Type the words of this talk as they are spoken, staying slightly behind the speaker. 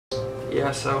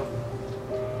yeah, so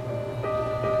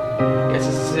I guess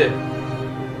this is it.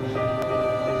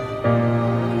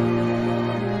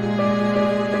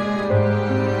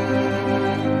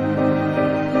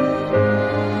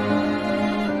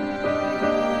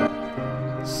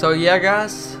 So yeah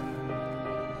guys,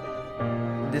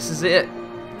 this is it.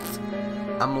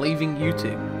 I'm leaving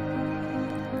YouTube.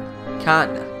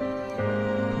 Kinda.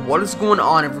 What is going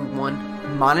on,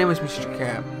 everyone? My name is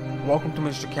MrCap. Welcome to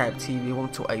MrCapTv.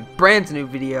 Welcome to a brand new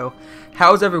video.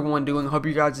 How's everyone doing? Hope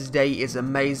you guys' day is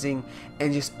amazing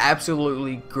and just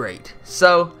absolutely great.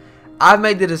 So, I've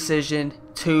made the decision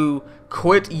to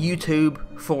quit YouTube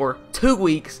for 2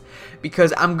 weeks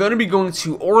because I'm going to be going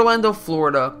to Orlando,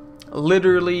 Florida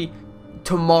literally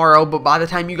tomorrow, but by the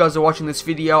time you guys are watching this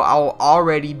video, I will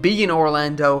already be in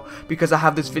Orlando because I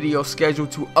have this video scheduled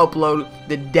to upload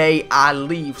the day I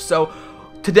leave. So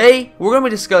today we're going to be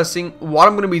discussing what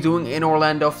I'm going to be doing in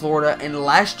Orlando, Florida. And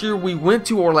last year we went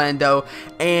to Orlando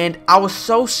and I was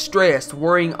so stressed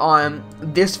worrying on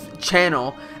this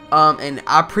channel. And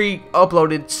I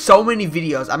pre-uploaded so many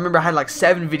videos. I remember I had like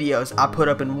 7 videos I put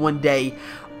up in one day.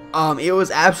 It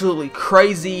was absolutely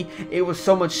crazy. It was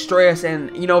so much stress,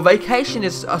 and you know, vacation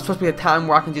is supposed to be a time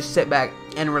where I can just sit back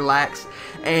and relax,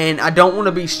 and I don't want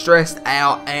to be stressed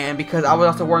out. And because I was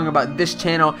also worrying about this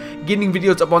channel, getting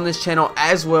videos up on this channel,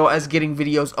 as well as getting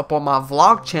videos up on my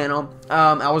vlog channel.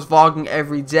 I was vlogging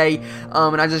every day,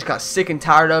 and I just got sick and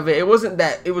tired of it. It wasn't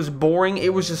that it was boring,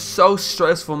 it was just so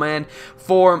stressful, man.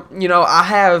 For, you know, I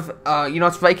have, you know,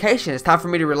 it's vacation. It's time for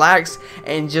me to relax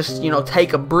and just, you know,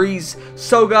 take a breeze.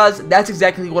 So, guys, that's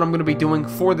exactly what I'm going to be doing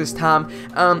for this time.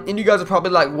 And you guys are probably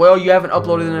like, well, you haven't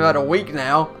uploaded in about a week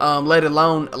now, let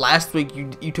alone last week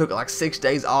you took like 6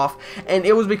 days off. And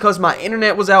it was because my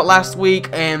internet was out last week,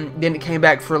 and then it came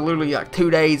back for literally like 2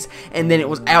 days, and then it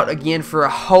was out again for a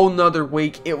whole nother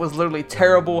week. It was literally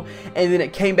terrible, and then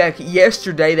it came back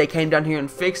yesterday. They came down here and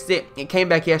fixed it. It came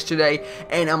back yesterday,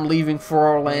 and I'm leaving for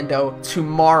Orlando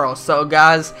tomorrow. So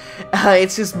guys,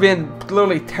 it's just been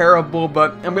literally terrible,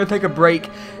 but I'm gonna take a break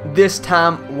this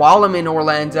time while I'm in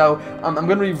Orlando. I'm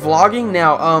gonna be vlogging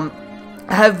now.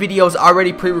 I have videos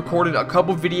already pre-recorded, a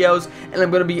couple videos, and I'm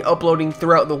gonna be uploading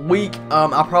throughout the week.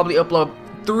 I'll probably upload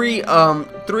three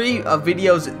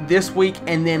videos this week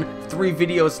and then 3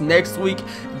 videos next week.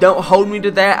 Don't hold me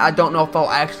to that. I don't know if I'll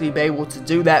actually be able to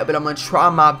do that, but I'm gonna try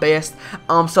my best.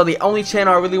 So the only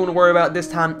channel I really want to worry about this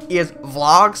time is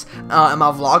vlogs, and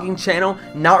my vlogging channel.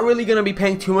 Not really gonna be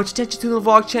paying too much attention to the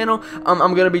vlog channel.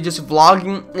 I'm gonna be just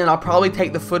vlogging, and I'll probably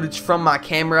take the footage from my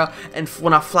camera, and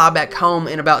when I fly back home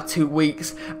in about 2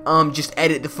 weeks, just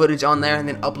edit the footage on there and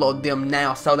then upload them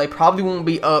now. So they probably won't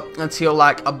be up until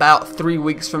like about 3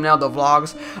 weeks from now, the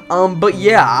vlogs. But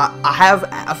yeah, I have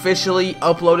officially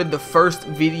uploaded the first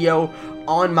video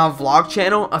on my vlog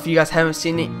channel. If you guys haven't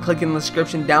seen it, click in the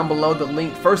description down below, the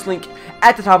link, first link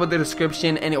at the top of the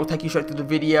description, and it will take you straight to the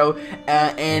video.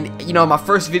 And you know, my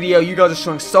first video, you guys are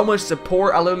showing so much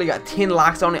support. I literally got 10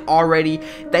 likes on it already.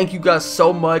 Thank you guys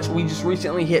so much. We just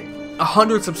recently hit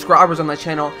 100 subscribers on the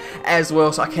channel as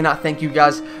well, so I cannot thank you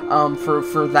guys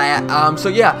for that. So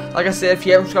yeah, like I said, if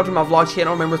you haven't subscribed to my vlog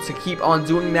channel, remember to keep on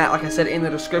doing that. Like I said in the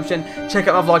description, check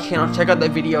out my vlog channel, check out that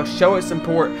video, show it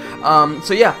support.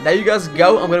 So yeah, there you guys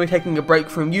go. I'm gonna be taking a break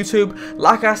from YouTube.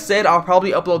 Like I said, I'll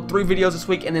probably upload 3 videos this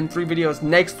week and then 3 videos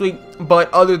next week,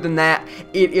 but other than that,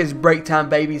 it is break time,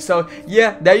 baby. So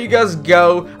yeah, there you guys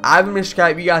go. I've been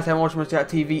MrCap. You guys haven't watched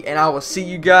MrCapTv, and I will see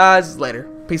you guys later.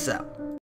 Peace out.